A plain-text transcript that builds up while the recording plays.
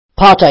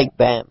Partake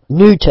BAM,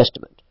 New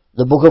Testament,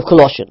 the book of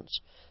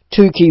Colossians.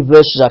 Two key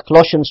verses are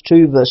Colossians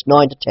 2 verse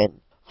 9 to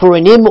 10. For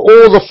in him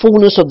all the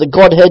fullness of the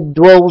Godhead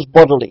dwells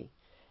bodily,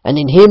 and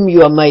in him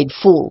you are made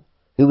full,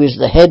 who is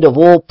the head of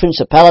all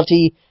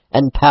principality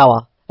and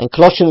power. And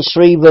Colossians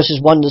 3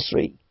 verses 1 to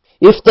 3.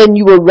 If then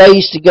you were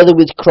raised together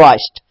with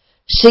Christ,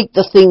 seek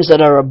the things that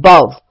are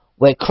above,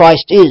 where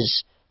Christ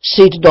is,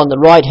 seated on the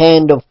right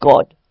hand of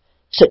God.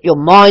 Set your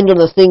mind on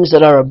the things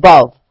that are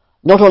above,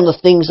 not on the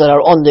things that are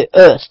on the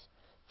earth.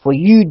 For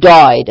you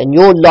died, and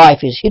your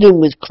life is hidden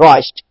with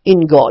Christ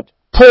in God.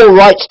 Paul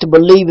writes to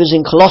believers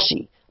in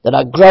Colossae that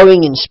are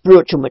growing in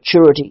spiritual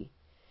maturity.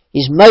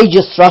 His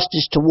major thrust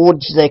is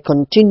towards their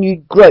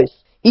continued growth,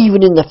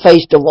 even in the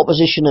face of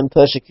opposition and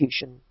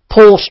persecution.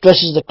 Paul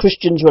stresses the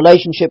Christian's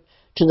relationship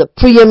to the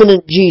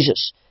preeminent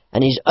Jesus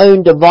and his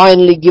own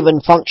divinely given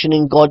function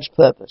in God's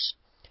purpose.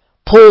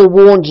 Paul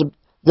warns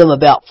them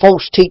about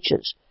false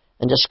teachers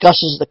and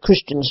discusses the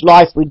Christian's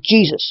life with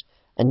Jesus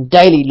and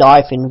daily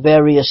life in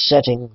various settings.